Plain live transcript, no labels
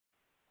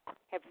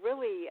have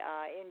really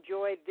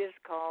enjoyed this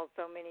call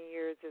so many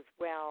years as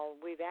well.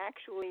 We've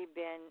actually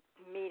been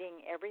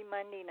meeting every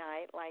Monday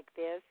night like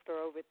this for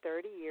over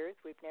 30 years.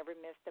 We've never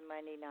missed a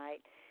Monday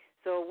night.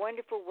 So a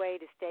wonderful way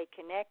to stay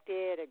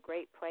connected, a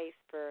great place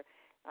for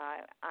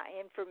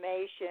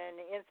information,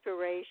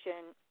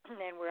 inspiration,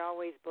 and we're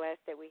always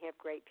blessed that we have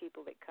great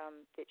people that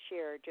come that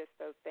share just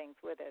those things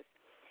with us.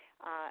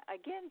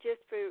 Again,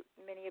 just for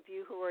many of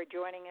you who are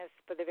joining us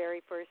for the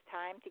very first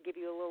time, to give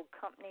you a little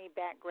company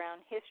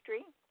background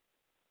history,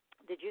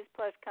 the Juice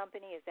Plus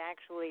Company is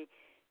actually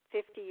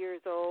 50 years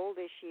old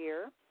this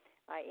year.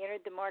 I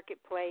entered the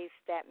marketplace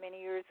that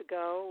many years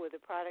ago with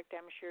a product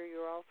I'm sure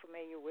you're all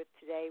familiar with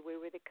today. We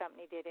were the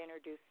company that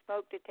introduced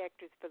smoke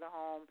detectors for the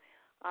home.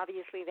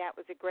 Obviously, that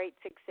was a great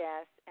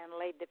success and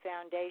laid the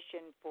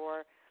foundation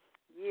for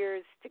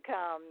years to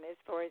come as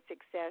far as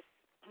success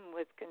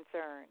was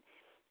concerned.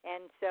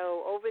 And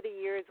so over the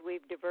years,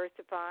 we've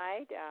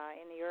diversified.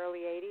 In the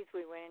early 80s,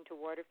 we went into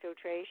water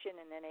filtration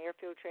and then air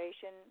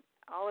filtration.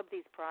 All of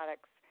these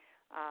products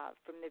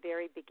from the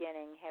very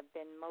beginning have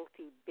been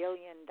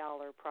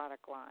multi-billion-dollar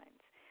product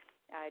lines.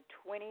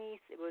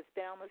 It was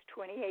been almost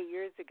 28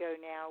 years ago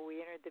now,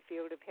 we entered the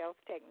field of health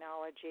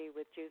technology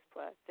with Juice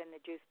Plus and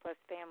the Juice Plus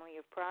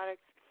family of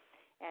products,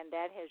 and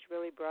that has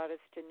really brought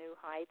us to new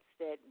heights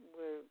that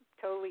were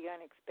totally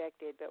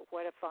unexpected, but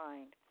what a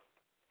find.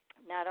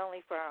 Not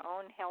only for our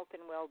own health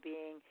and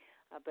well-being,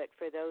 but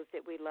for those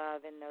that we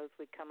love and those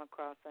we come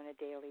across on a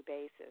daily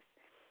basis.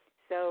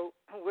 So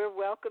we're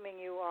welcoming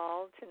you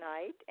all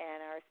tonight, and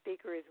our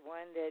speaker is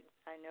one that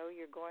I know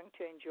you're going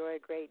to enjoy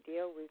a great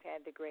deal. We've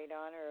had the great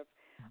honor of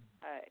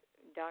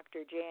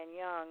Dr. Jan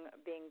Young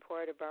being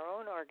part of our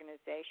own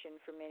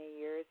organization for many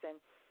years, and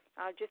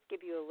I'll just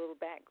give you a little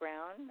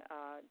background.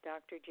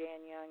 Dr.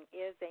 Jan Young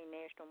is a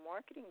national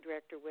marketing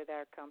director with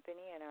our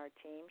company and our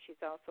team. She's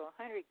also a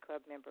 100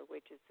 Club member,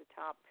 which is the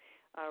top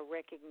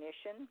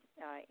recognition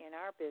in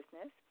our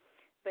business.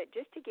 But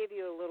just to give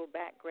you a little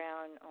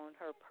background on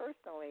her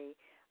personally,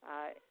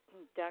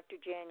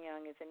 Dr. Jan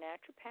Young is a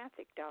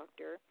naturopathic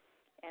doctor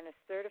and a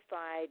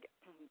certified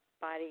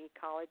body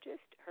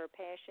ecologist. Her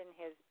passion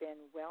has been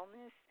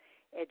wellness,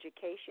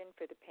 education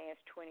for the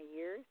past 20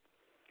 years.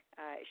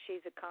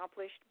 She's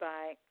accomplished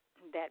by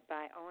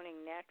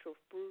owning natural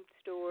food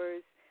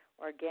stores,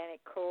 organic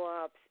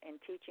co-ops, and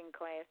teaching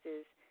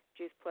classes.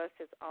 Juice Plus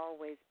has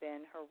always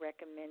been her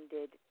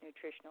recommended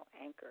nutritional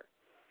anchor.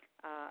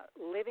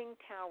 Living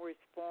Towers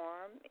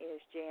Farm is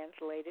Jan's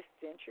latest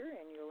venture,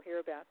 and you'll hear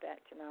about that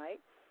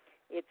tonight.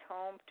 It's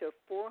home to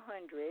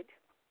 400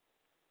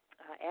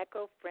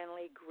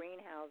 eco-friendly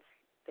greenhouses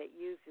that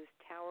uses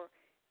tower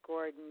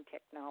garden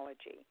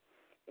technology.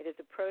 It is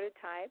a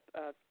prototype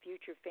of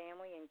future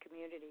family and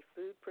community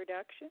food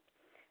production.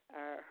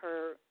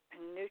 Her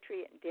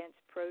nutrient-dense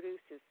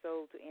produce is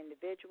sold to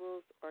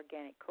individuals,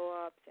 organic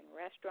co-ops, and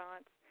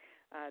restaurants.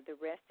 The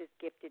rest is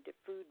gifted to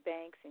food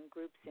banks and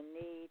groups in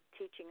need.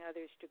 Teaching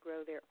others to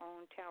grow their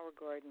own tower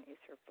garden is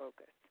her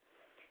focus.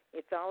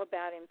 It's all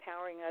about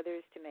empowering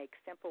others to make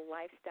simple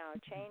lifestyle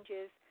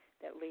changes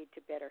that lead to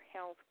better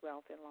health,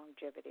 wealth, and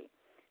longevity.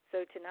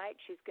 So tonight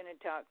she's going to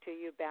talk to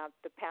you about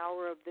the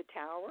power of the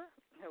tower,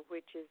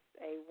 which is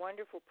a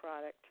wonderful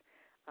product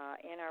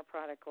in our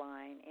product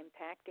line,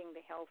 impacting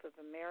the health of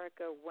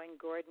America one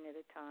garden at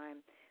a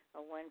time,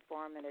 one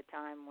farm at a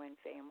time, one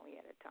family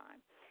at a time.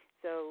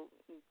 So,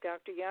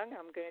 Dr. Young,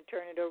 I'm going to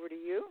turn it over to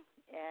you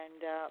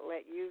and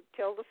let you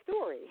tell the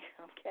story,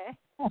 okay?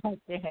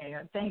 Okay.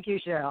 Thank you,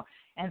 Cheryl.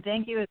 And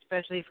thank you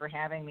especially for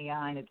having me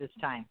on at this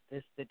time.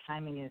 The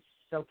timing is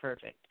so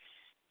perfect.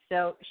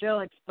 So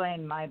Cheryl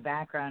explained my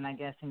background, I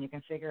guess, and you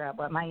can figure out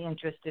what my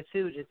interest in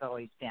food has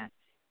always been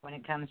when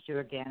it comes to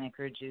organic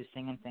or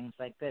juicing and things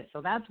like this.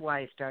 So that's why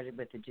I started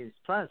with the Juice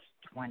Plus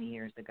 20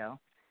 years ago,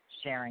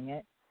 sharing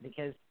it,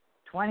 because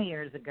 20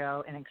 years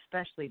ago, and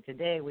especially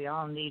today, we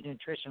all need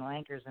nutritional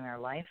anchors in our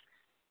life.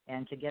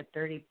 And to get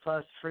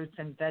 30-plus fruits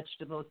and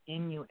vegetables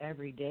in you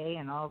every day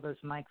and all those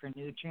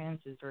micronutrients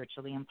is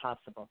virtually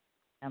impossible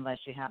unless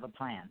you have a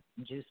plan.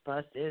 And Juice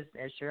Plus is,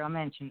 as Cheryl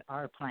mentioned,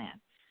 our plan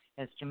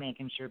as to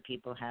making sure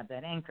people have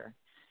that anchor.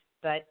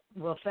 But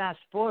we'll fast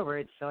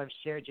forward, so I've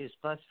shared Juice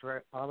Plus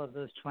for all of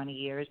those 20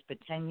 years, but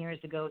 10 years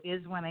ago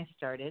is when I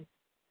started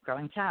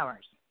growing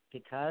towers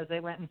because I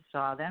went and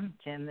saw them.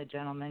 Tim, the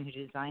gentleman who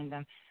designed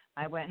them,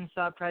 I went and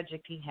saw a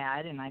project he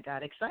had, and I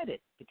got excited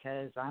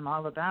because I'm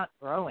all about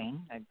growing.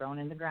 I've grown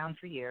in the ground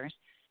for years,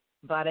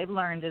 but I've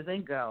learned as I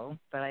go,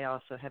 but I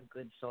also have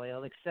good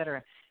soil, et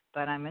cetera.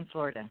 But I'm in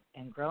Florida,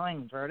 and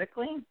growing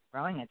vertically,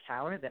 growing a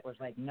tower that was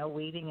like no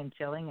weeding and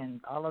tilling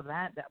and all of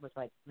that, that was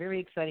like very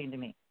exciting to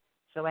me.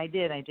 So I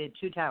did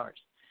 2 towers.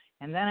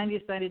 And then I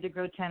decided to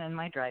grow 10 in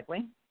my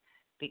driveway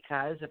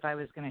because if I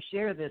was going to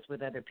share this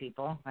with other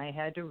people, I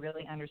had to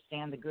really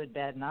understand the good,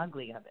 bad, and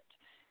ugly of it.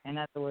 In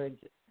other words,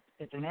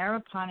 it's an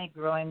aeroponic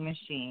growing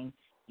machine.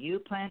 You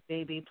plant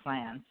baby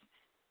plants,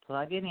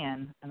 plug it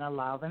in, and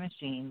allow the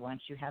machine,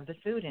 once you have the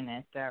food in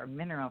it, that are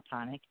mineral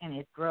tonic, and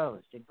it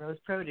grows. It grows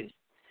produce.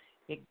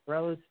 It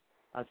grows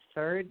a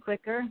third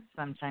quicker,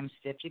 sometimes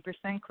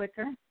 50%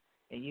 quicker.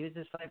 It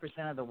uses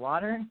 5% of the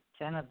water,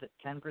 10% of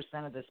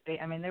the space.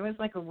 I mean, there was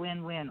like a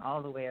win-win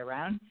all the way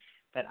around.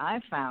 But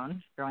I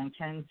found growing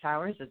 10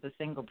 towers as a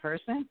single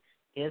person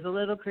is a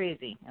little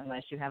crazy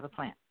unless you have a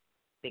plan.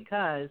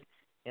 Because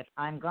if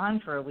I'm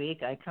gone for a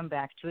week, I come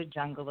back to a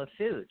jungle of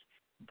food.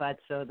 But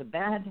so the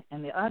bad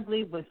and the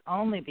ugly was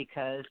only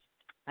because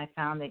I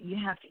found that you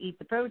have to eat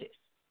the produce.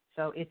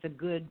 So it's a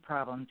good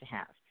problem to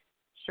have.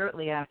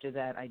 Shortly after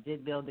that, I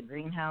did build a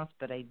greenhouse,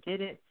 but I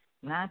did it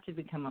not to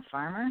become a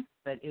farmer,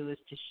 but it was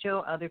to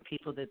show other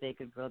people that they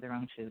could grow their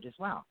own food as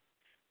well.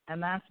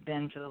 And that's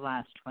been for the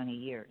last 20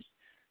 years.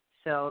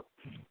 So,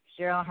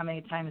 Cheryl, how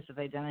many times have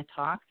I done a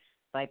talk?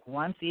 Like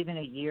once even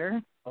a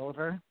year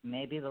over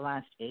maybe the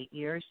last 8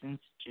 years since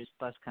Juice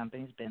Plus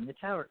Company's been the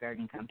Tower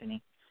Garden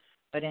Company.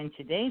 But in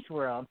today's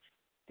world,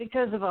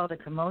 because of all the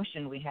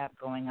commotion we have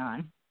going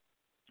on,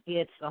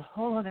 it's a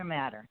whole other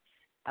matter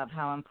of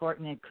how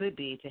important it could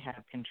be to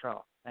have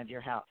control of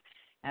your health.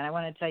 And I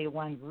want to tell you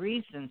one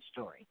recent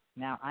story.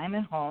 Now, I'm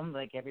at home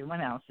like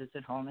everyone else is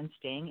at home and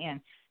staying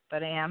in,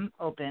 but I am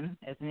open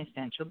as an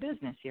essential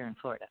business here in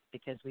Florida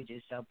because we do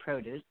sell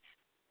produce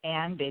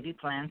and baby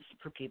plants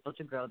for people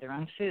to grow their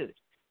own food.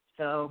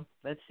 So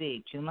let's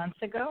see, 2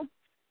 months ago,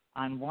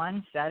 on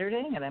one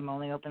Saturday, and I'm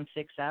only open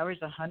 6 hours,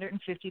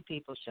 150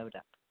 people showed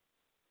up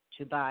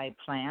to buy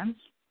plants,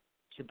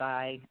 to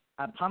buy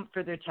a pump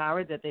for their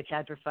tower that they've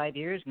had for 5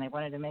 years, and they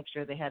wanted to make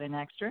sure they had an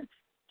extra,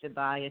 to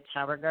buy a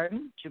tower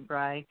garden, to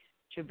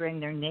bring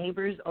their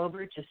neighbors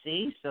over to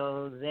see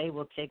so they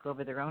will take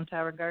over their own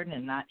tower garden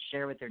and not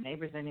share with their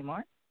neighbors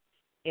anymore.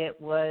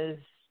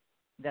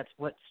 That's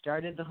what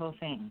started the whole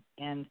thing.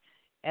 And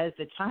as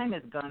the time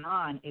has gone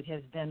on, it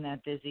has been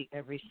that busy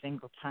every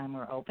single time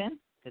we're open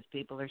because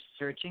people are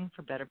searching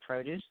for better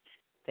produce.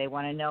 They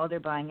want to know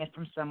they're buying it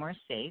from somewhere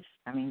safe.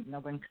 I mean, no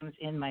one comes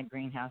in my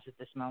greenhouse at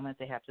this moment.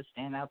 They have to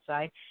stand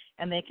outside,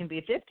 and they can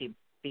be 50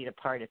 feet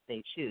apart if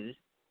they choose.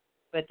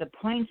 But the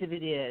point of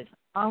it is,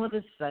 all of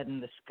a sudden,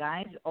 the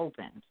skies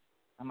opened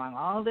among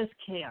all this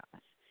chaos,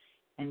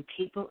 and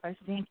people are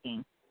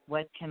thinking,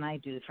 what can I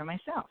do for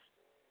myself?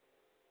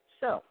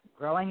 So,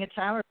 growing a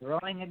tower,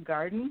 growing a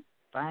garden,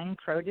 buying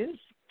produce,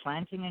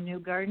 planting a new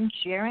garden,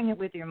 sharing it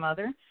with your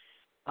mother,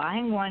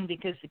 buying one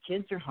because the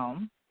kids are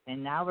home,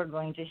 and now we're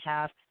going to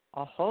have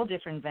a whole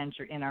different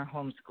venture in our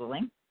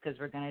homeschooling because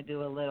we're going to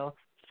do a little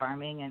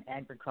farming and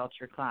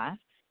agriculture class.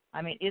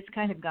 I mean, it's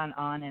kind of gone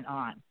on and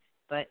on.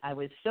 But I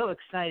was so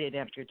excited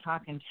after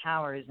talking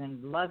towers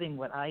and loving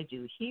what I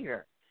do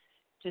here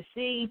to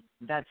see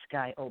that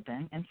sky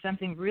open and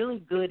something really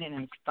good and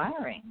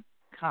inspiring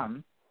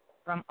come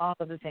from all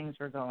of the things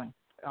we're going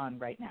on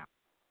right now.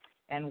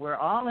 And we're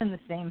all in the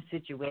same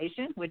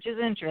situation, which is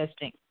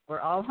interesting. We're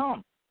all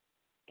home.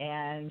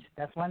 And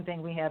that's one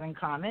thing we have in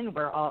common.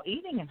 We're all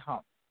eating at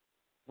home,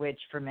 which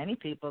for many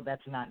people,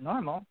 that's not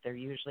normal. They're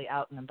usually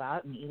out and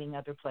about and eating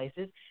other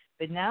places.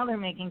 But now they're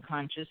making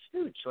conscious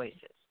food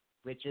choices,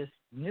 which is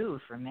new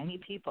for many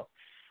people,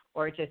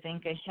 or to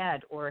think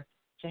ahead, or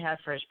to have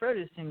fresh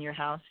produce in your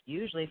house,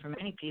 usually for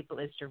many people,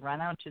 is to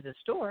run out to the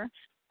store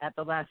at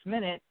the last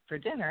minute for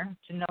dinner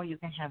to know you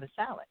can have a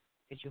salad,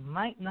 because you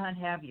might not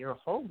have your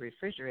whole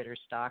refrigerator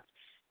stocked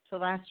to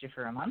last you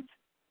for a month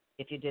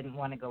if you didn't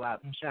want to go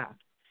out and shop.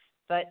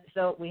 But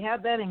so we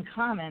have that in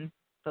common,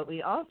 but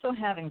we also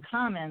have in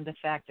common the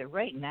fact that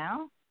right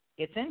now,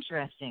 it's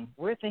interesting,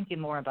 we're thinking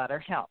more about our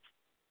health.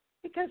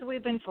 Because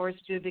we've been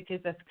forced to,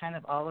 because that's kind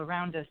of all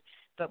around us.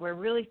 But we're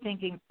really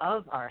thinking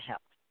of our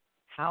health.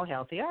 How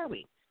healthy are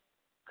we?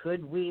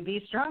 Could we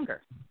be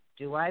stronger?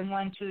 Do I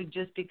want to,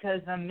 just because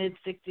I'm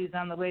mid-60s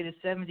on the way to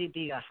 70,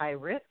 be a high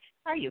risk?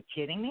 Are you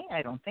kidding me?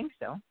 I don't think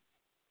so.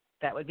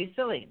 That would be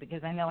silly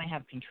because I know I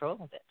have control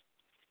of it.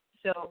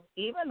 So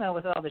even though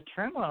with all the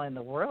turmoil in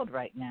the world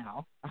right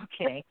now,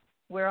 okay,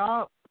 we're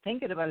all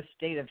thinking about a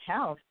state of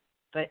health,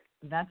 but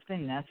that's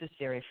been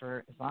necessary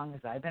for as long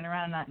as I've been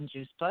around, not in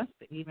Juice Plus,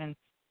 but even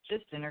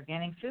just in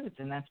organic foods,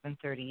 and that's been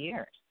 30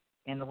 years.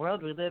 In the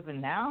world we live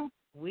in now,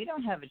 we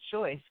don't have a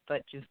choice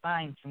but to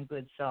find some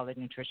good, solid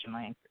nutritional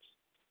anchors.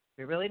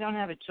 We really don't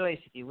have a choice.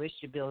 If you wish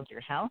to build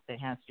your health, it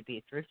has to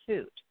be through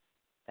food.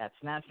 That's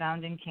not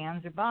found in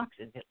cans or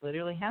boxes. It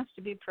literally has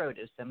to be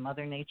produce that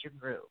Mother Nature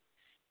grew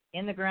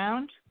in the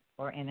ground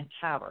or in a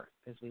tower,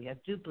 because we have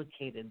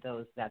duplicated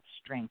that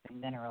strength and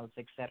minerals,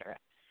 etc.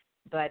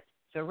 But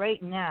so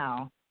right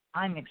now,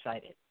 I'm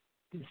excited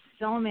because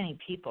so many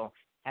people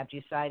have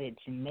decided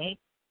to make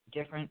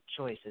different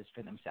choices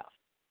for themselves.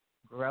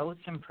 Grow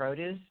some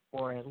produce,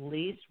 or at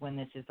least when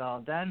this is all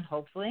done,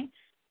 hopefully,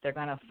 they're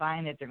going to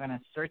find that they're going to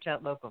search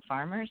out local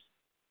farmers,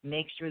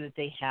 make sure that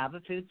they have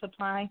a food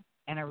supply,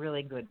 and a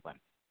really good one.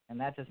 And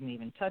that doesn't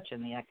even touch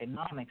on the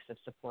economics of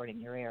supporting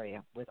your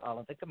area with all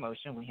of the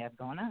commotion we have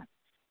going on.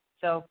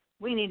 So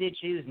we need to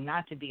choose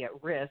not to be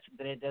at risk,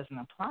 that it doesn't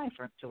apply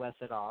to us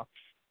at all.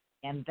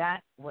 And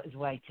that was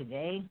why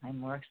today I'm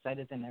more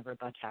excited than ever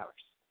about towers.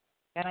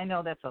 And I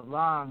know that's a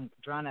long,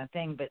 drawn-out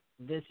thing, but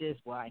this is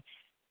why.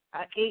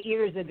 8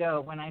 years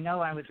ago, when I know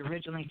I was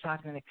originally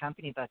talking to the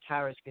company about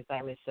towers because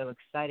I was so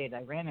excited,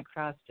 I ran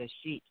across a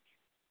sheet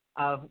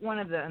of one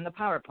of the in the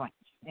PowerPoints,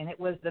 and it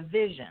was the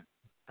vision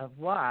of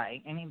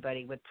why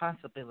anybody would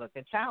possibly look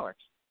at towers.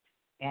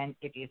 And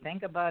if you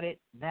think about it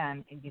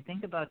then, if you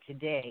think about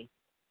today,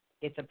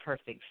 it's a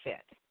perfect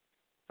fit.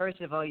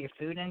 First of all, your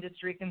food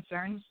industry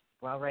concerns.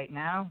 Well, right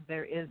now,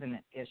 there is an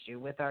issue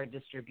with our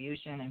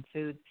distribution and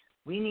food.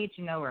 We need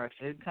to know where our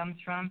food comes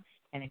from,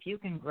 and if you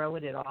can grow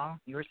it at all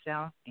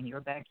yourself in your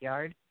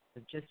backyard,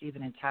 with just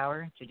even a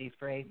tower to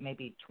defray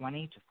maybe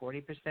 20 to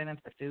 40% of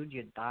the food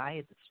you'd buy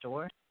at the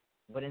store,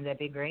 wouldn't that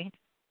be great?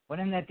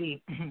 Wouldn't that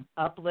be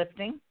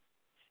uplifting?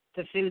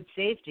 The food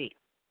safety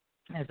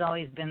has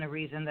always been the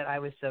reason that I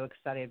was so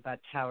excited about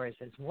towers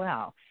as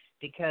well,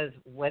 because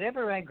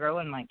whatever I grow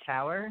in my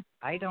tower,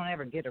 I don't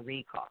ever get a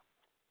recall.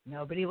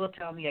 Nobody will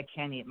tell me I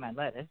can't eat my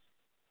lettuce,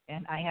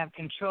 and I have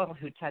control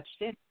who touched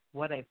it,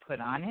 what I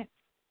put on it.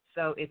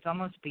 So it's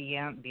almost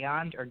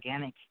beyond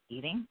organic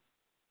eating,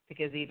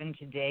 because even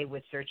today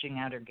with searching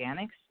out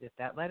organics, if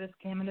that lettuce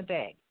came in a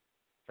bag,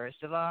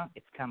 first of all,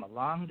 it's come a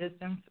long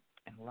distance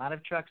and a lot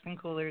of trucks and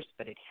coolers,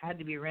 but it had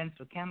to be rinsed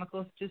with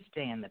chemicals to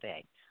stay in the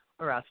bag,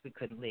 or else we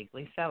couldn't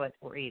legally sell it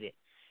or eat it.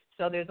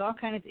 So there's all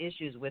kinds of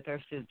issues with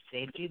our food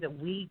safety that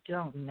we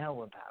don't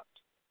know about.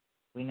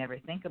 We never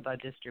think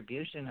about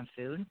distribution of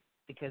food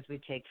because we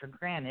take for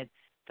granted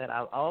that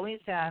I'll always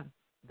have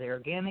the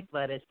organic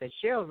lettuce that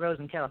Cheryl grows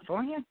in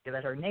California,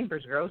 that her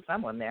neighbors grow,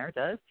 someone there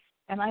does,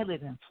 and I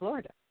live in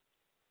Florida.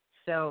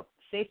 So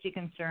safety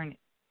concern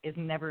is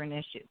never an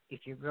issue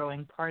if you're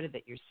growing part of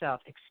it yourself,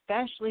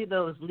 especially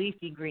those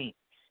leafy greens,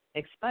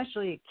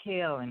 especially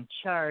kale and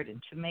chard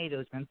and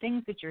tomatoes and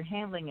things that you're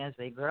handling as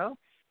they grow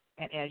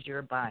and as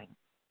you're buying.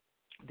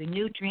 The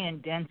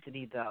nutrient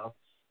density, though,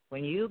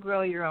 when you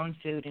grow your own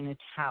food in a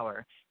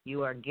tower,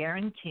 you are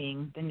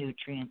guaranteeing the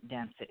nutrient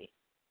density.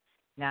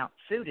 Now,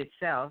 food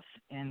itself,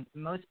 and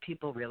most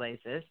people realize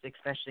this,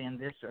 especially in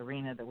this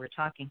arena that we're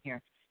talking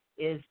here,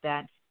 is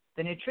that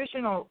the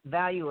nutritional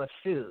value of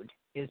food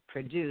is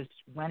produced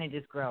when it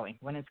is growing,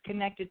 when it's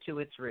connected to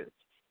its roots.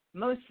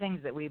 Most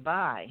things that we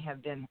buy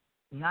have been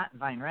not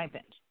vine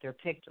ripened. They're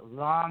picked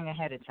long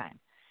ahead of time,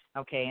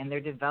 okay, and they're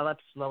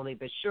developed slowly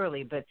but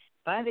surely. But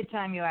by the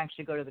time you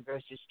actually go to the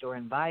grocery store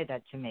and buy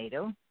that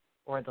tomato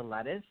or the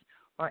lettuce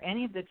or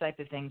any of the type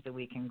of things that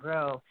we can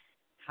grow,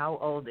 how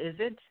old is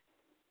it?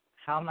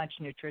 How much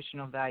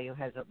nutritional value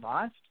has it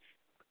lost?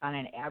 On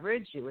an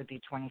average, it would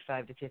be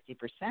 25 to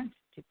 50%,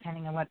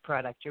 depending on what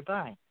product you're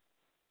buying.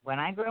 When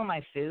I grow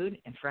my food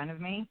in front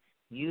of me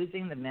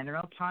using the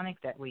mineral tonic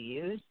that we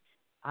use,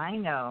 I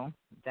know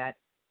that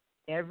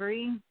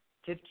every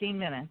 15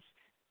 minutes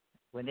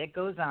when it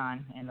goes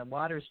on and the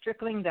water is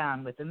trickling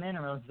down with the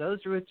minerals, those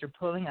roots are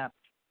pulling up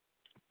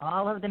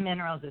all of the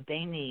minerals that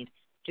they need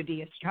to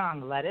be a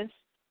strong lettuce,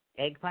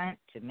 eggplant,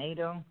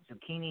 tomato,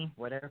 zucchini,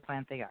 whatever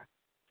plant they are.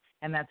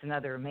 And that's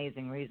another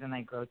amazing reason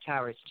I grow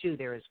towers, too.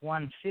 There is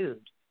one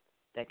food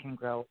that can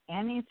grow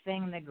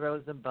anything that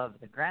grows above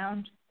the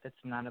ground that's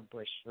not a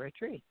bush or a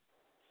tree.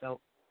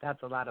 So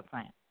that's a lot of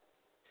plants.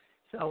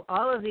 So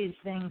all of these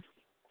things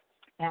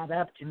add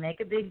up to make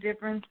a big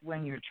difference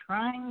when you're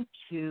trying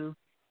to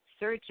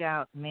search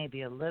out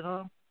maybe a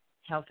little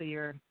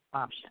healthier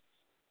options.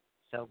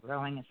 So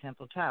growing a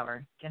simple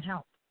tower can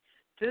help.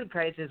 Food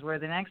prices were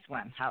the next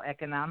one. How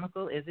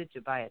economical is it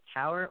to buy a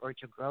tower or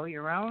to grow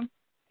your own?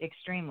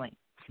 Extremely.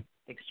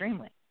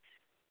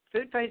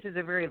 Food prices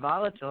are very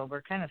volatile.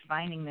 We're kind of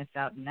finding this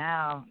out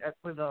now.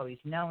 We've always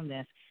known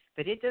this,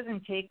 but it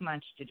doesn't take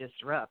much to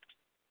disrupt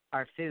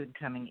our food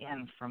coming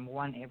in from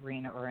one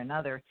arena or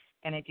another,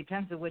 and it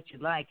depends on what you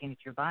like. And if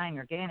you're buying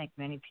organic,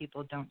 many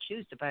people don't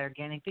choose to buy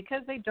organic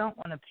because they don't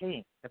want to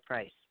pay the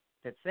price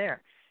that's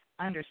there.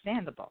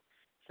 Understandable.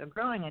 So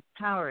growing a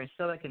tower is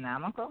so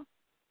economical.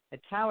 A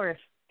tower,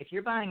 if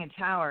you're buying a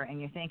tower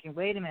and you're thinking,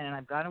 wait a minute,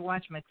 I've got to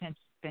watch my pinch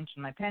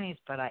my pennies,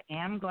 but I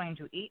am going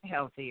to eat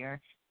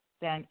healthier,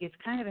 then it's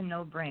kind of a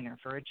no-brainer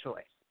for a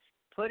choice.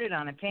 Put it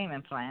on a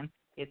payment plan.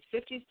 It's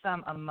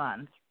 $50-some a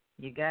month.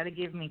 You got to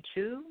give me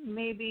 2,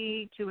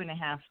 maybe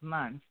 2.5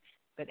 months.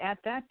 But at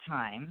that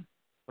time,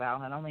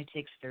 well, it only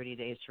takes 30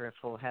 days for a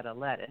full head of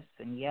lettuce.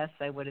 And yes,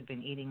 I would have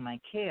been eating my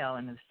kale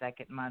in the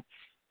second month.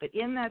 But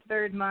in that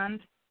third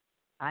month,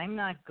 I'm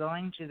not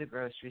going to the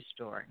grocery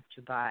store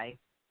to buy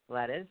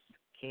lettuce,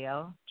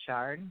 kale,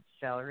 chard,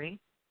 celery,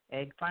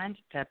 eggplant,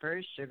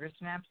 peppers, sugar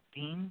snaps,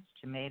 beans,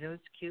 tomatoes,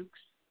 coops.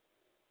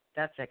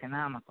 That's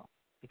economical,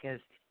 because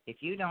if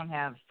you don't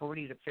have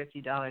 $40 to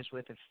 $50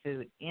 worth of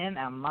food in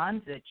a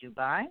month that you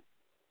buy,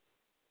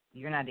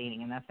 you're not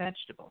eating enough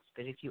vegetables.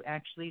 But if you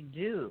actually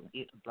do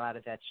eat a lot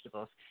of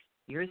vegetables,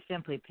 you're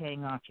simply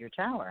paying off your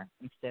tower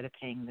instead of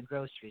paying the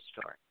grocery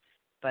store.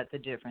 But the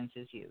difference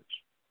is huge.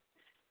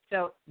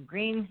 So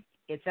green,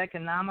 it's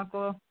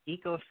economical,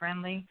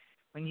 eco-friendly.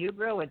 When you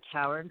grow a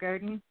tower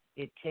garden,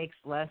 it takes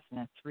less than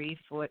a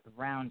 3-foot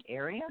round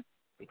area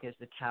because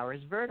the tower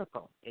is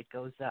vertical. It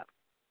goes up.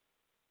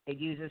 It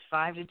uses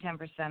 5 to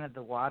 10% of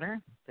the water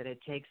that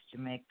it takes to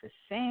make the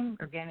same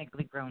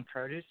organically grown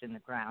produce in the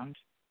ground,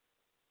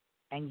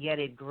 and yet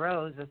it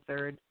grows a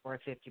third or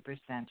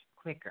 50%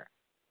 quicker.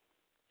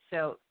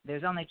 So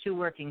there's only two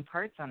working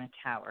parts on a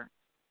tower.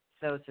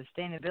 So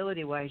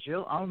sustainability-wise,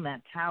 you'll own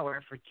that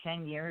tower for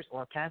 10 years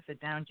or pass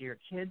it down to your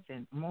kids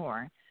and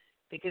more,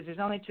 because there's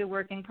only two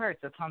working parts,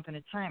 a pump and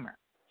a timer.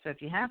 So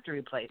if you have to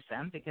replace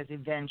them, because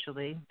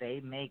eventually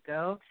they may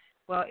go,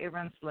 well, it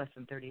runs less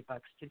than $30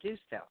 to do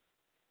so.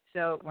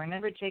 So we're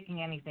never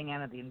taking anything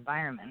out of the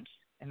environment,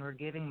 and we're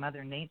giving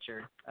Mother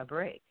Nature a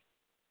break.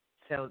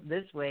 So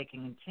this way I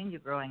can continue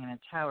growing in a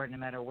tower no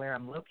matter where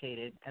I'm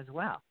located as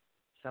well.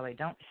 So I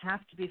don't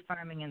have to be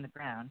farming in the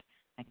ground.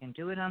 I can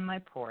do it on my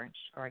porch,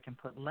 or I can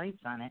put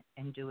lights on it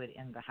and do it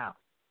in the house.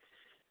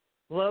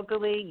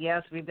 Locally,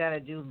 yes, we've got to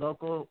do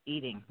local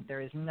eating.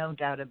 There is no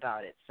doubt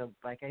about it. So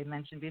like I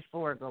mentioned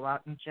before, go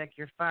out and check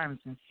your farms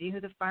and see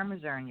who the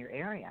farmers are in your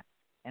area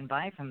and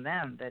buy from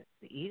them. That's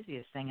the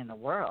easiest thing in the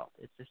world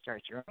is to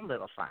start your own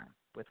little farm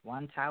with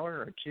one tower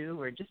or two,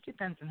 or it just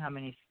depends on how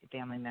many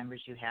family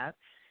members you have.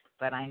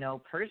 But I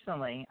know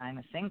personally, I'm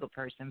a single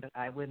person, but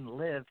I wouldn't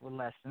live with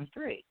less than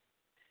 3.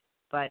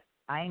 But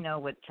I know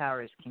what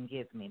towers can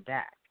give me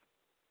back.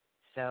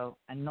 So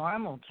a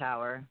normal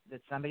tower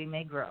that somebody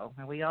may grow,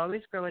 and we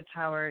always grow a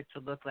tower to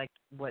look like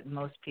what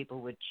most people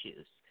would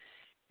choose.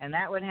 And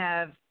that would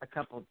have a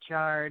couple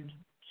chard,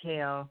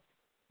 kale,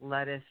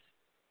 lettuce,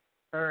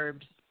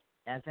 herbs,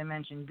 as I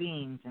mentioned,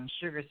 beans and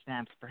sugar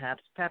snaps,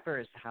 perhaps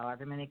peppers,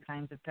 however many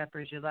kinds of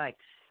peppers you like.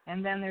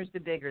 And then there's the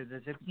bigger, the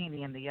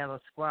zucchini and the yellow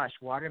squash.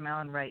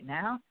 Watermelon right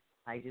now,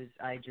 I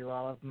do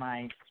all of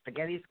my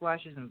spaghetti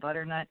squashes and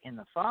butternut in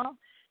the fall.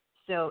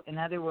 So in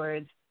other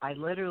words, I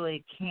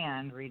literally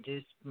can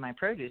reduce my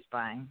produce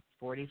buying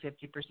 40,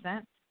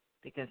 50%,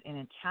 because in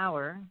a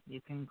tower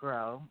you can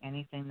grow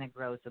anything that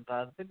grows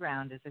above the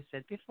ground, as I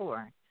said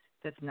before,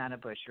 that's not a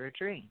bush or a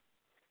tree.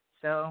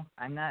 So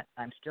I'm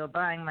still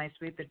buying my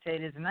sweet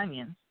potatoes and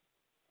onions,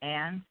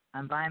 and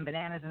I'm buying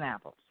bananas and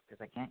apples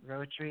because I can't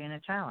grow a tree in a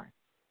tower.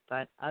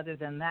 But other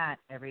than that,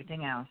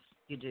 everything else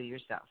you do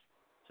yourself.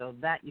 So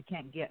that you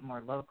can't get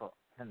more local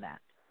than that.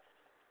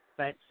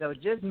 But so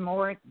just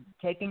more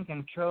taking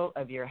control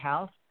of your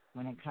health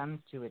when it comes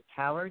to a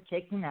tower,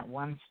 taking that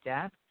one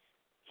step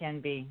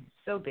can be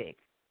so big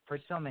for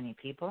so many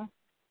people.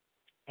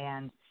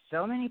 And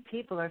so many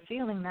people are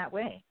feeling that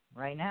way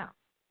right now.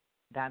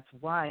 That's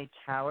why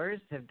towers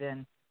have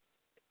been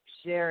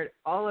shared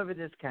all over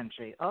this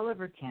country, all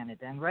over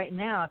Canada. And right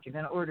now, if you're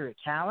going to order a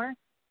tower,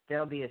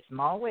 there'll be a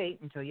small wait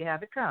until you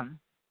have it come.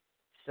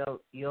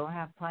 So you'll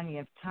have plenty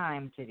of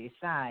time to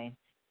decide,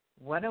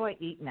 what do I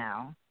eat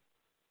now?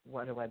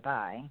 What do I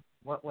buy?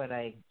 What would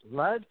I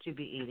love to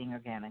be eating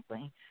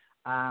organically?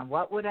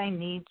 What would I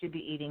need to be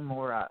eating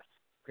more of?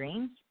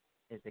 Greens?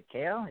 Is it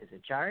kale? Is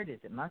it chard? Is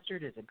it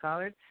mustard? Is it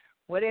collard?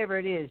 Whatever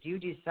it is, you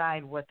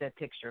decide what that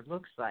picture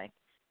looks like,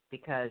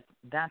 because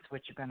that's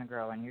what you're going to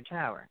grow in your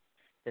tower.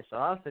 This will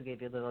also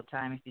give you a little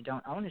time, if you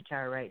don't own a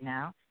tower right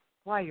now,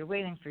 while you're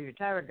waiting for your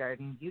tower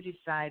garden, you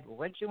decide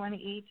what you want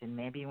to eat, and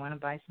maybe you want to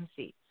buy some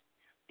seeds,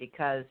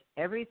 because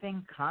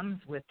everything comes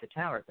with the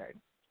tower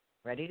garden,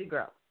 ready to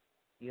grow.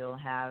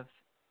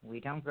 We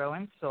don't grow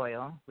in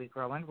soil, we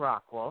grow in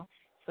rock wool,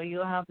 so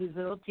you'll have these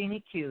little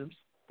teeny cubes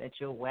that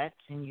you'll wet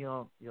and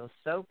you'll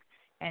soak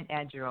and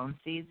add your own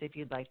seeds if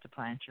you'd like to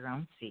plant your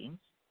own seeds.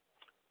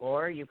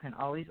 Or you can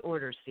always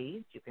order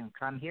seeds. You can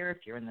come here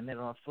if you're in the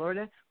middle of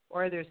Florida,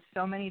 or there's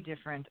so many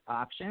different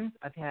options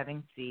of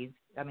having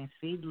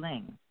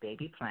seedling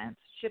baby plants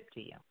shipped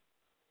to you.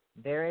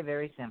 Very,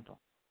 very simple.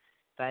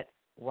 But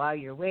while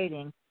you're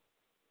waiting,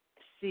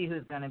 see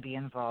who's going to be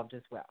involved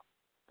as well.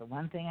 The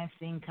one thing I've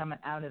seen coming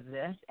out of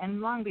this,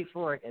 and long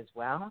before it as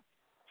well,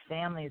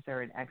 families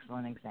are an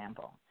excellent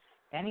example.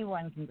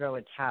 Anyone can grow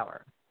a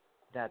tower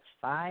that's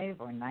 5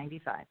 or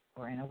 95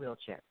 or in a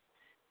wheelchair,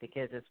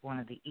 because it's one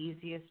of the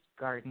easiest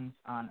gardens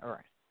on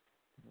earth.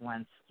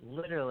 Once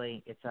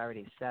literally it's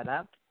already set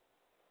up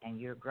and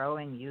you're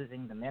growing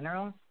using the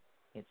minerals,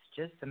 it's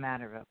just a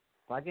matter of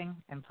plugging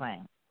and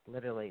playing,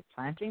 literally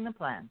planting the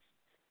plants,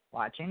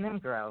 watching them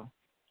grow,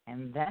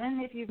 and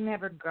then if you've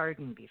never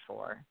gardened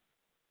before,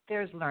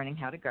 there's learning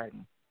how to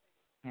garden.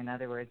 In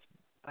other words,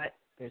 but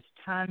there's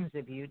tons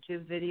of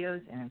YouTube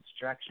videos and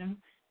instructions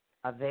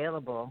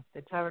available.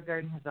 The tower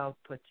garden has all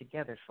put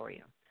together for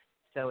you.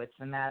 So it's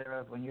a matter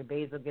of when your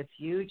basil gets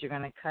huge, you're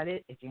going to cut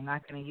it. If you're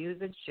not going to use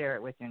it, share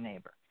it with your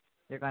neighbor.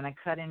 They're going to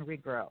cut and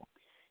regrow.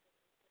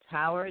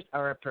 Towers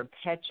are a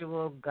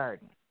perpetual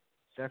garden.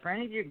 So for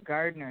any of your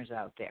gardeners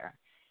out there,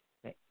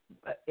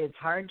 it's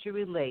hard to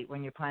relate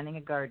when you're planting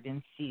a garden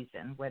in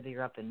season, whether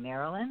you're up in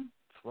Maryland,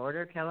 Florida,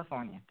 or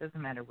California. It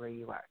doesn't matter where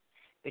you are.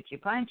 But you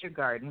plant your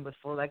garden with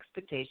full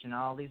expectation.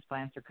 All these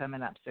plants are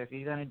coming up. So if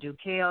you're going to do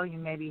kale, you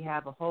maybe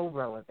have a whole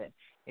row of it.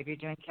 If you're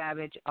doing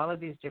cabbage, all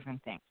of these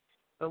different things.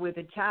 But with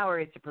a tower,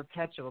 it's a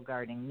perpetual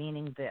gardening,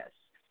 meaning this.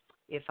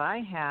 If I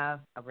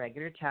have a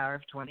regular tower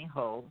of 20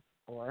 holes,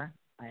 or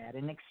I add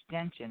an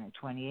extension at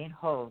 28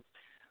 holes,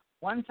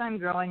 once I'm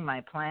growing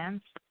my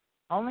plants,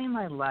 only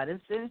my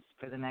lettuces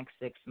for the next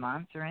 6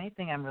 months or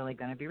anything I'm really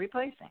going to be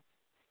replacing.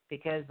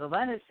 Because the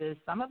lettuces,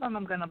 some of them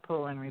I'm going to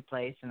pull and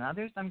replace, and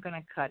others I'm going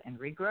to cut and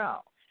regrow.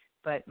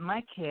 But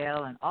my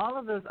kale and all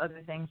of those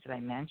other things that I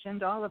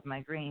mentioned, all of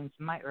my greens,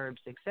 my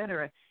herbs,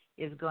 etc.,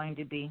 is going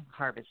to be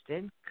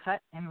harvested,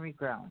 cut, and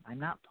regrown. I'm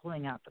not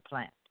pulling out the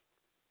plant.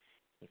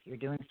 If you're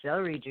doing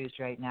celery juice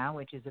right now,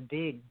 which is a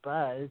big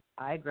buzz,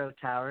 I grow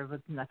tower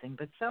with nothing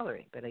but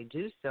celery. But I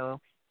do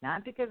so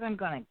not because I'm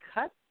going to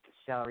cut the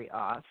celery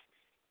off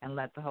and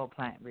let the whole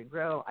plant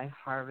regrow. I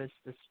harvest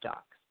the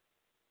stalks.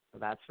 So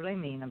that's what I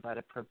mean about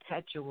a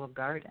perpetual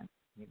garden.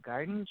 Your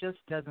garden just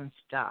doesn't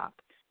stop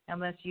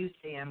unless you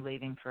say I'm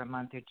leaving for a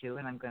month or two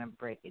and I'm going to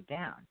break it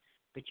down.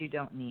 But you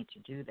don't need to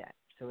do that.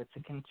 So it's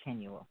a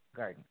continual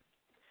garden.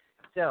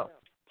 So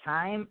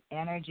time,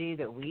 energy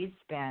that we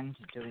spend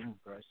doing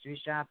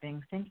grocery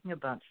shopping, thinking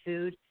about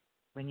food,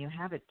 when you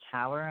have a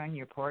tower on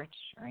your porch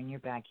or in your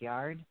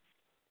backyard,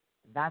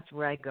 that's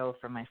where I go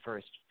for my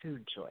first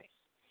food choice.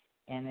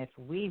 And if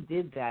we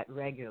did that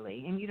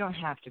regularly, and you don't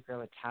have to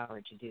grow a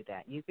tower to do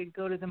that. You could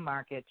go to the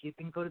market, you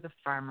can go to the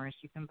farmers,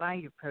 you can buy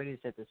your produce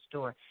at the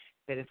store.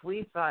 But if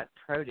we thought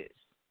produce,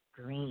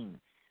 green,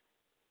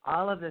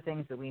 all of the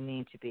things that we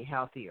need to be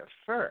healthier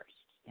first,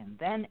 and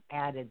then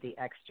added the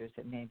extras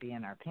that may be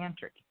in our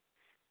pantry,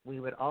 we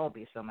would all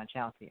be so much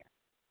healthier.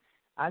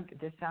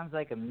 This sounds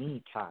like a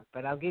me talk,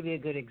 but I'll give you a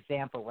good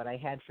example. What I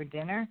had for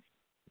dinner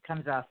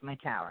comes off my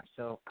tower.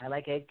 So I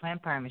like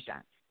eggplant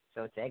parmesan.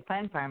 So it's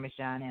eggplant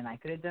parmesan, and I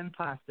could have done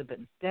pasta, but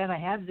instead I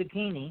have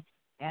zucchini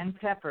and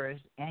peppers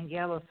and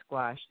yellow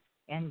squash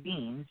and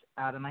beans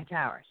out of my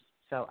towers.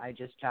 So I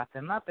just chop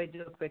them up. I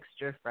do a quick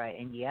stir fry.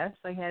 And yes,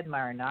 I had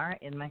marinara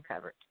in my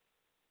cupboard.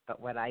 But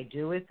what I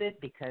do with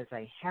it, because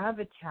I have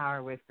a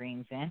tower with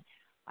greens in,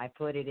 I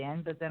put it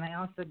in, but then I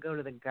also go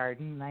to the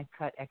garden and I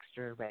cut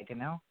extra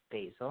oregano,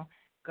 basil,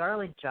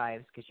 garlic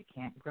chives, because you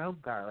can't grow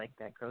garlic.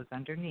 That grows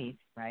underneath,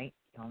 right?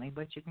 Only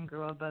what you can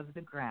grow above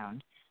the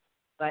ground.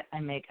 But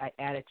I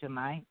add it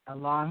to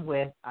along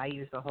with, I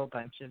use a whole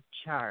bunch of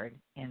chard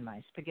in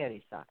my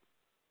spaghetti sauce.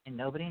 And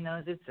nobody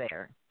knows it's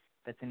there.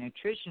 But the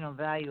nutritional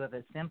value of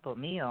a simple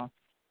meal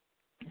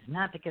is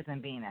not because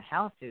I'm being a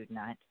health food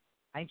nut.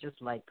 I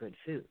just like good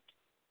food.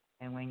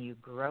 And when you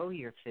grow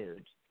your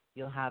food,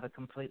 you'll have a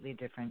completely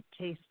different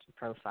taste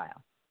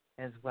profile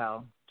as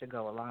well to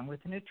go along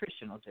with the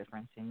nutritional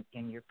difference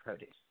in your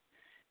produce.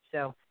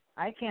 So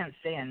I can't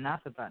say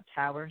enough about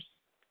towers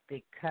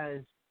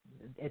because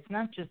it's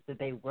not just that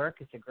they work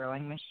as a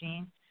growing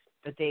machine,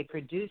 but they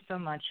produce so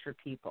much for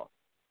people.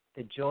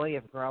 The joy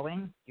of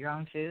growing your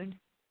own food,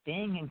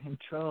 being in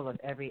control of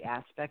every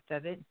aspect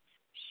of it,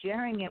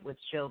 sharing it with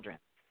children,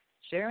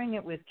 sharing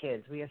it with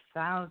kids. We have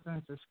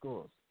thousands of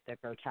schools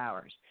that grow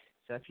towers.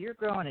 So if you're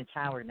growing a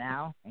tower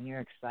now and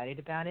you're excited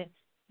about it,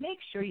 make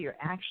sure you're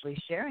actually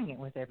sharing it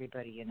with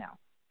everybody you know.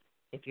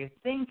 If you're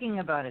thinking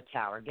about a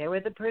tower, get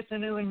with the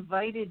person who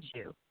invited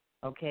you.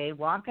 Okay,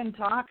 walk and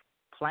talk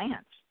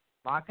plants.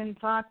 Walk and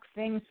talk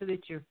things so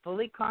that you're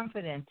fully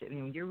confident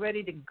and you're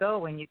ready to go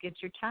when you get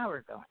your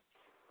tower going.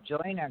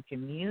 Join our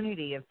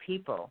community of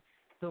people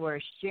who are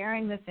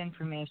sharing this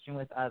information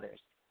with others.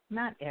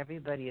 Not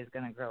everybody is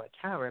going to grow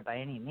a tower by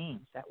any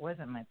means. That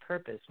wasn't my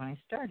purpose when I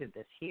started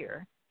this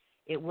here.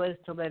 It was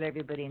to let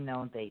everybody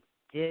know they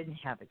did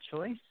have a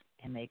choice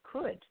and they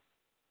could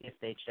if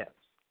they chose.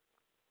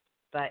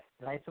 But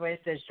that's the way I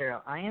said,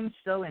 Cheryl, I am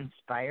so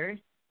inspired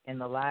in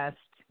the last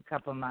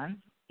couple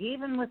months,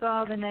 even with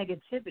all the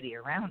negativity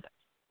around us.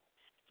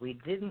 We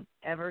didn't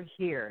ever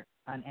hear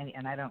on any,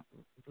 and I don't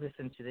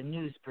listen to the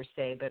news per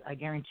se, but I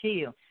guarantee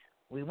you,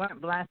 we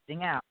weren't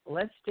blasting out,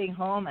 let's stay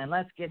home and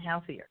let's get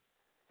healthier.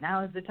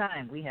 Now is the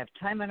time. We have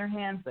time on our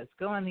hands. Let's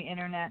go on the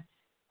internet.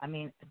 I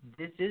mean,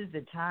 this is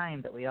the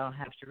time that we all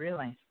have to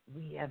realize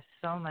we have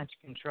so much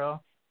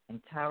control,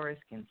 and towers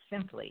can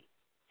simply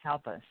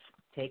help us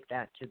take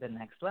that to the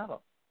next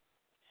level.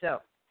 So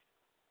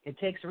it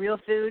takes real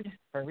food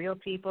for real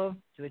people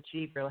to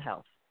achieve real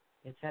health.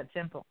 It's that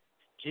simple.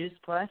 Juice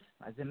Plus,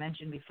 as I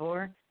mentioned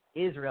before,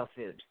 is real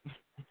food.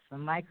 It's the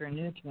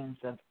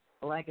micronutrients of,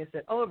 like I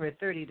said, over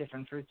 30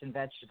 different fruits and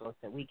vegetables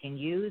that we can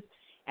use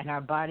and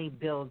our body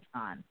builds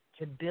on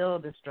to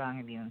build a strong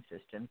immune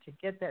system, to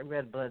get that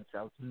red blood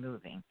cells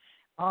moving.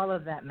 All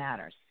of that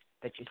matters,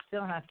 but you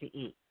still have to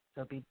eat.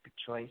 So be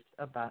choice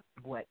about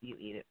what you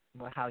eat,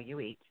 how you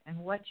eat, and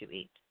what you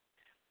eat.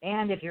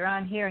 And if you're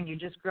on here and you're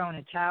just growing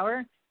a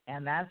tower,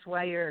 and that's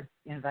why you're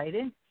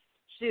invited,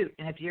 shoot.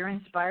 And if you're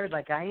inspired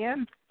like I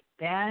am,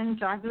 then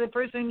talk to the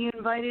person you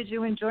invited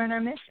you and join our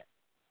mission.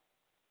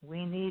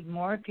 We need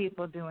more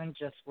people doing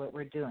just what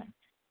we're doing,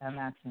 and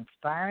that's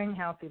inspiring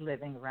healthy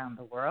living around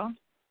the world,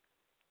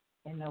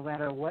 and no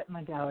matter what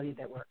modality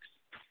that works.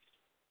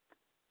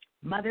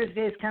 Mother's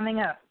Day is coming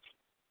up.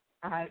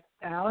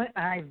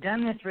 I've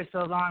done this for so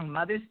long.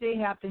 Mother's Day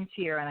happens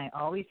here, and I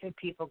always have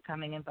people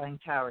coming and buying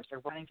towers or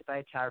wanting to buy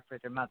a tower for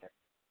their mother.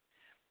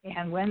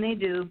 And when they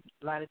do,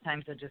 a lot of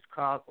times they'll just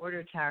call, order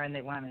a tower, and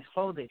they want to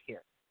hold it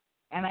here.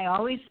 And I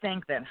always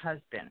thank that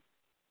husband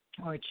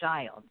or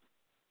child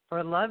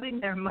for loving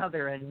their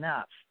mother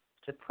enough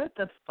to put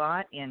the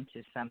thought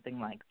into something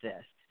like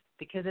this,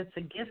 because it's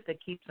a gift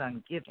that keeps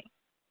on giving.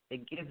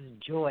 It gives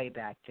joy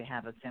back to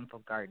have a simple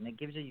garden. It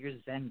gives you your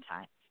Zen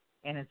time.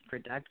 and it's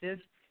productive.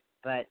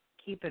 But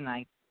keep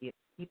an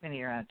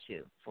ear out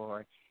too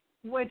for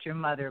what your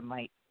mother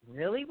might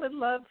really would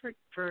love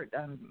for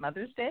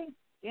Mother's Day,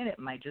 and it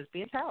might just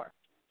be a tower.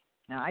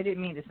 Now, I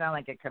didn't mean to sound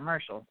like a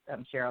commercial,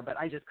 Cheryl, but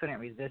I just couldn't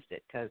resist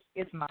it because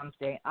it's Mom's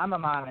Day. I'm a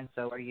mom, and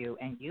so are you,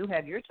 and you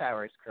have your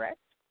towers, correct?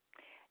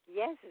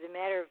 Yes, as a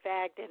matter of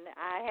fact, and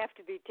I have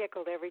to be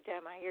tickled every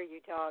time I hear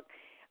you talk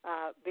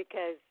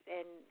because,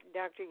 and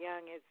Dr.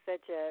 Young is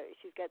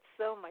she's got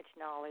so much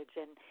knowledge,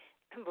 and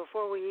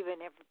before we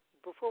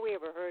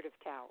ever heard of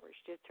towers,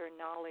 just her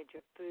knowledge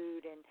of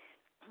food and,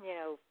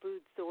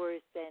 food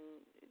source and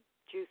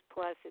Juice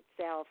Plus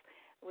itself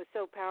was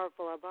so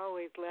powerful. I've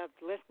always loved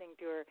listening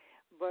to her.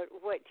 But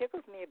what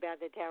tickles me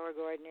about the Tower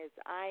Garden is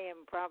I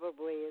am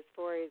probably, as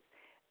far as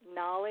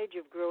knowledge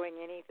of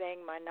growing anything,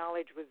 my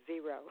knowledge was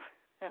zero.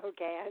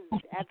 Okay, I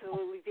was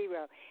absolutely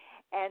zero.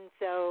 And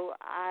so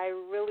I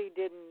really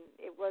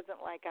it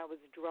wasn't like I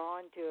was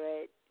drawn to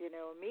it,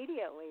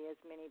 immediately as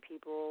many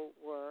people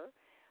were.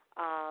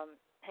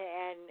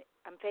 And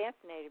I'm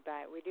fascinated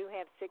by it. We do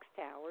have 6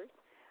 towers.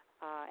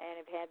 And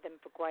have had them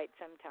for quite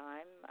some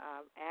time.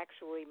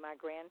 Actually, my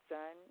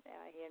grandson,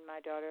 he and my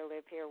daughter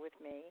live here with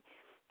me,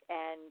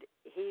 and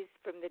he's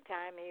from the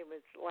time he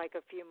was like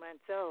a few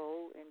months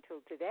old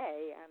until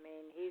today. I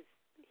mean,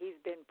 he's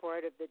been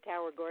part of the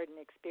Tower Garden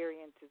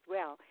experience as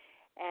well.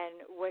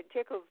 And what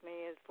tickles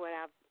me is what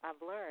I've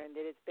learned,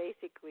 that it's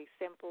basically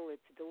simple,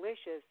 it's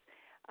delicious,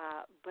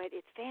 but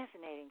it's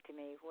fascinating to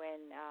me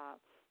when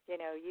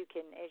you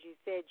can, as you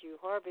said, you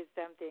harvest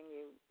something,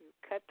 you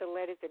cut the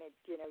lettuce, and it,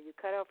 you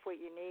cut off what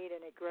you need,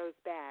 and it grows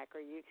back.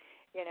 Or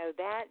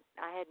that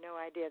I had no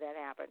idea that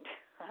happened.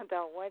 I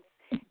thought once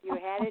you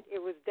had it,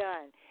 it was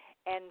done.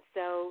 And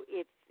so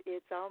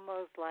it's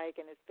almost like,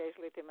 and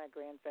especially to my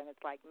grandson,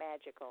 it's like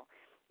magical.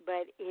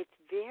 But it's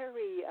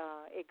very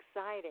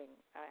exciting,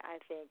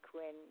 I think,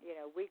 when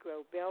we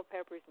grow bell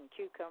peppers and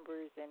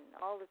cucumbers and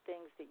all the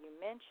things that you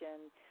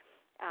mentioned.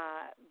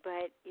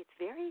 But it's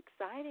very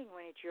exciting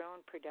when it's your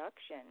own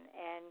production.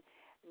 And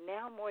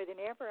now more than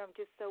ever, I'm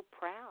just so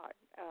proud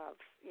of,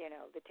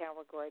 the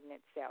Tower Garden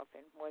itself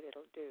and what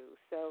it'll do.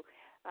 So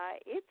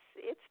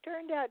it's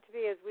turned out to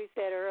be, as we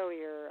said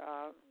earlier,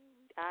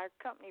 our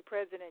company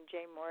president,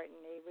 Jay Martin,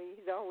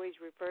 he's always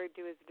referred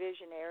to as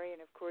visionary.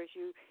 And, of course,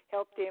 you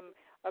helped him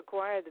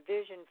acquire the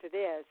vision for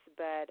this.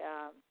 But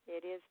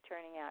it is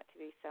turning out to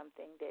be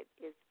something that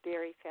is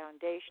very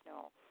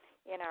foundational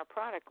in our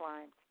product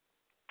line.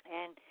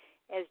 And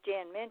as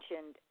Jan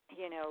mentioned,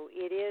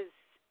 it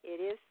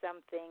is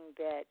something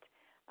that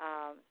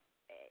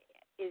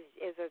is,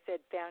 as I said,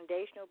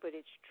 foundational, but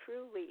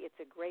it's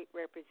a great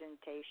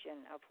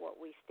representation of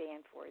what we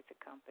stand for as a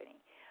company.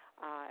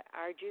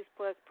 Our Juice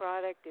Plus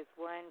product is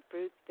one,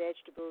 fruits,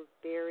 vegetables,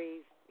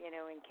 berries,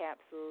 in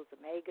capsules,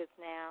 omegas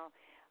now.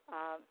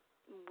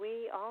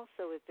 We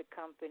also, as a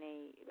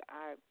company,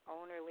 our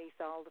owner lease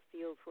all the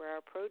fields where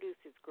our produce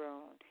is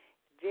grown.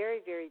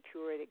 Very, very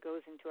pure that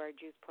goes into our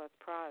Juice Plus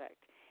product.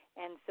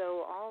 And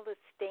so all the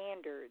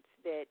standards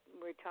that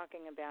we're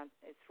talking about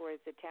as far as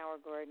the Tower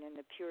Garden and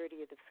the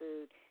purity of the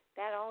food,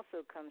 that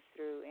also comes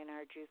through in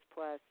our Juice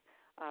Plus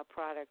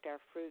product, our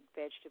fruit,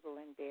 vegetable,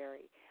 and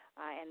berry.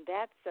 And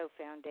that's so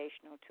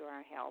foundational to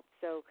our health.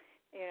 So,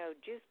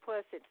 Juice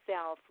Plus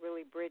itself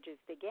really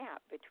bridges the gap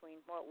between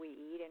what we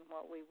eat and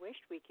what we wish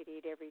we could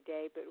eat every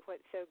day. But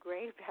what's so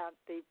great about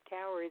the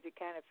Tower is it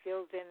kind of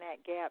fills in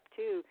that gap,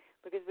 too,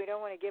 because we don't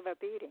want to give up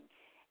eating.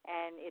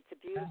 And it's a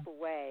beautiful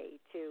way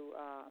to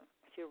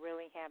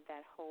really have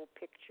that whole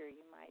picture,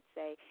 you might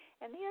say.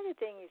 And the other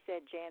thing you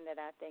said, Jan, that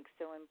I think is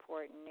so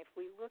important, if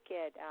we look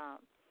at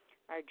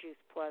our Juice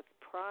Plus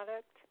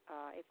product,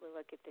 if we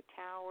look at the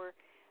Tower,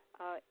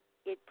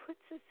 it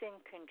puts us in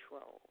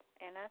control.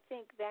 And I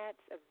think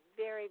that's a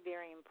very,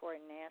 very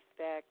important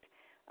aspect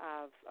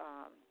of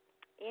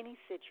any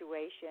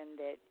situation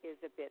that is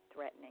a bit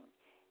threatening.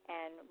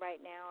 And right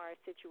now our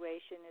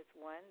situation is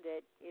one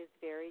that is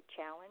very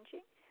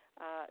challenging.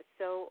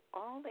 So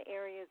all the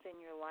areas in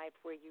your life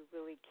where you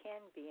really can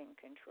be in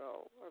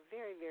control are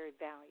very, very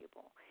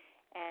valuable.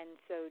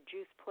 And so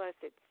Juice Plus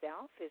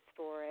itself is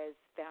as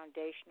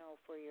foundational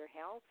for your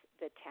health.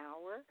 The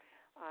Tower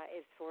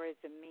as far as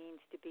a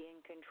means to be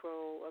in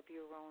control of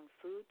your own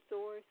food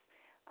source.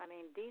 I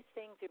mean, these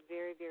things are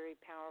very, very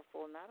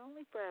powerful, not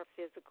only for our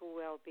physical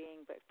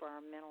well-being, but for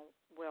our mental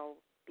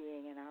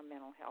well-being and our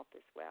mental health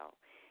as well.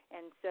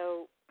 And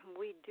so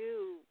we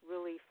do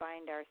really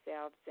find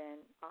ourselves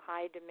in a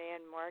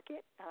high-demand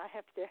market. I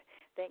have to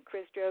think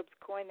Chris Drobes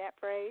coined that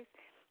phrase,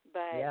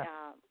 but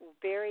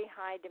very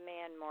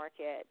high-demand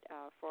market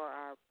for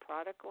our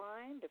product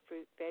line, the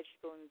fruit,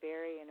 vegetable, and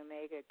berry and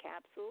omega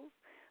capsules,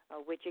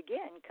 which,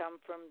 again, come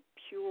from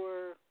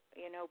pure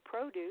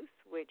produce,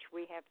 which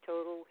we have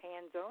total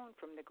hands-on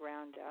from the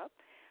ground up.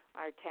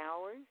 Our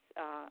towers,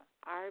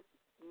 our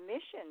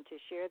mission to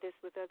share this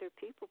with other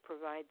people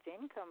provides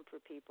income for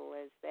people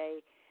as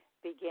they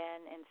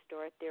begin and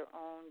start their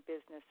own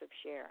business of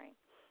sharing.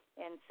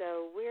 And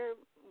so we're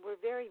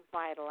very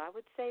vital. I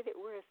would say that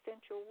we're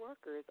essential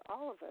workers,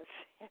 all of us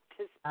at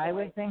this point. I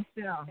would think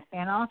so.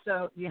 And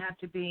also, you have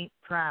to be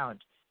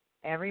proud.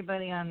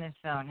 Everybody on this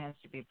phone has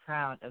to be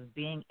proud of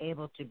being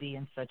able to be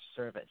in such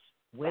service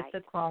with Right.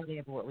 the quality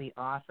of what we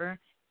offer,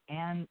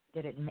 and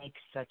that it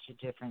makes such a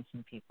difference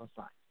in people's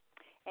lives.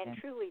 And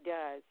truly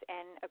does.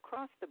 And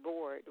across the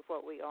board,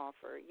 what we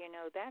offer,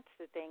 that's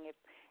the thing.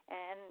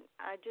 And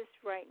I just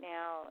right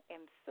now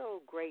am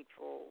so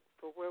grateful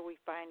for where we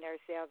find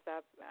ourselves.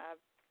 I've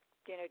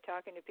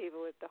talking to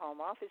people at the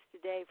home office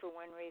today for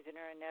one reason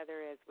or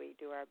another as we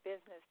do our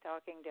business,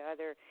 talking to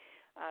other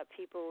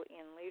people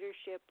in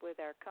leadership with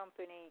our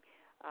company,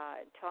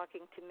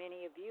 talking to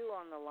many of you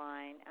on the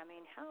line. I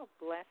mean, how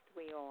blessed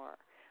we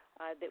are.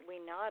 That we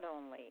not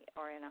only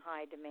are in a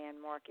high-demand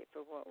market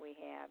for what we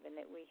have and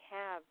that we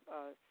have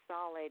a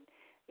solid,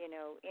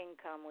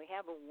 income. We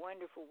have a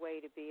wonderful way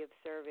to be of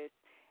service.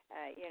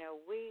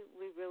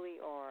 We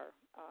really are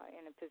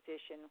in a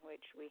position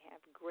which we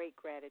have great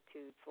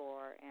gratitude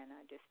for, and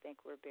I just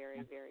think we're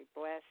very, very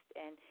blessed.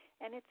 And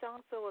it's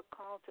also a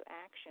call to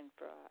action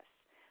for us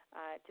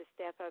to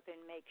step up and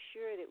make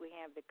sure that we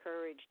have the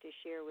courage to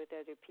share with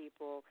other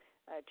people,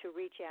 to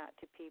reach out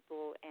to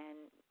people,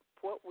 and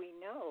what we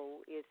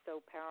know is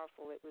so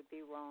powerful it would be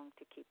wrong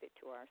to keep it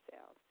to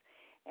ourselves.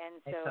 And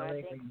so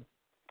I think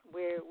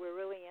we're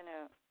really in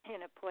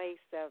a place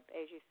of,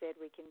 as you said,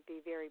 we can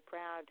be very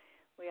proud.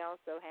 We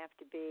also have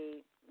to be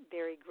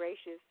very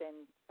gracious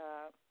and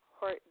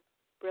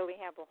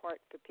really have a heart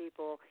for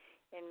people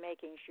in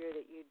making sure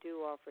that you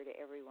do offer to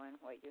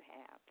everyone what you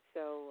have.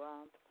 So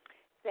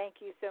thank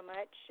you so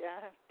much,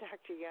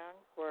 Dr. Young,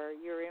 for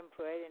your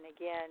input. And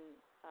again,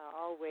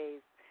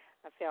 always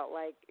I felt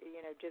like,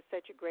 just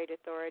such a great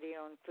authority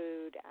on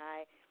food.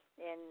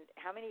 And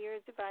how many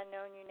years have I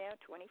known you now?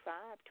 25,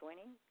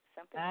 20,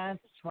 something?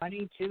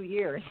 22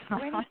 years.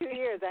 22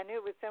 years. I knew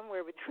it was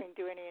somewhere between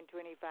 20 and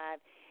 25.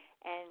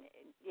 And,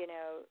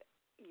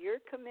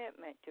 your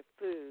commitment to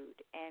food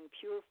and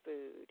pure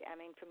food, I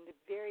mean, from the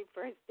very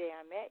first day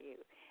I met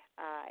you,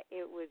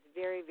 it was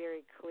very,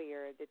 very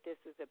clear that this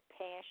was a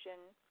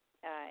passion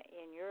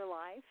in your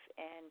life,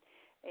 and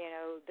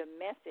the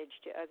message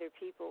to other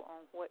people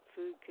on what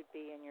food could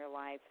be in your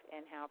life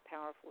and how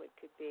powerful it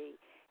could be.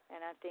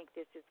 And I think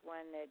this is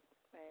one that,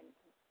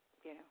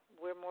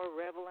 we're more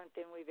relevant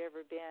than we've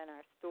ever been.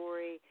 Our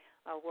story,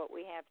 what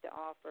we have to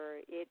offer,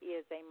 it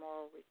is a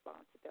moral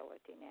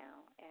responsibility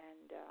now.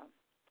 And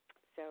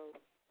so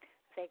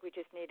I think we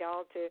just need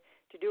all to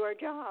do our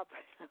job,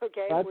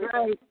 okay? That's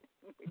right.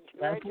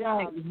 That's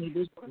right. We need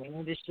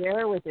to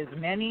share with as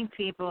many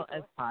people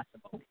as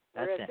possible.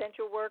 We're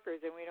essential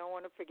workers, and we don't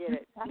want to forget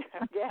it.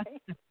 Okay?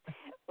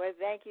 Well,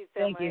 thank you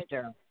so much, Thank you,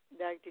 Cheryl.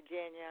 Dr.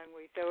 Jan Young.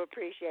 We so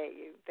appreciate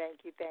you.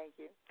 Thank you, thank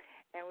you.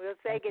 And we'll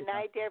say good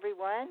night to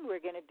everyone.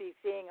 We're going to be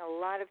seeing a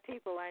lot of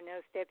people I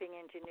know stepping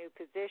into new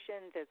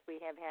positions as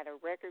we have had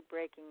a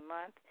record-breaking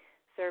month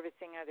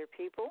servicing other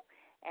people.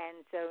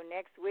 And so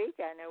next week,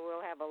 I know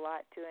we'll have a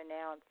lot to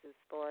announce as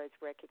far as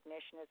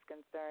recognition is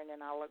concerned, and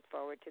I'll look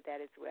forward to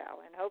that as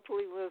well. And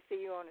hopefully we'll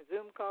see you on a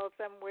Zoom call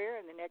somewhere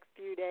in the next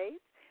few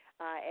days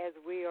as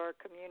we are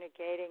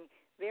communicating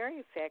very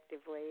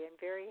effectively and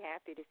very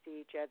happy to see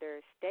each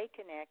other. Stay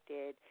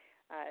connected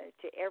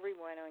to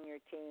everyone on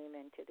your team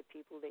and to the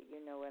people that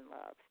you know and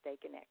love. Stay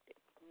connected.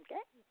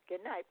 Okay?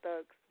 Good night,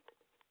 folks.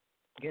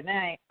 Good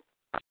night.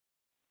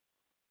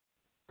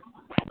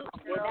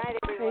 Good night,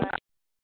 everyone.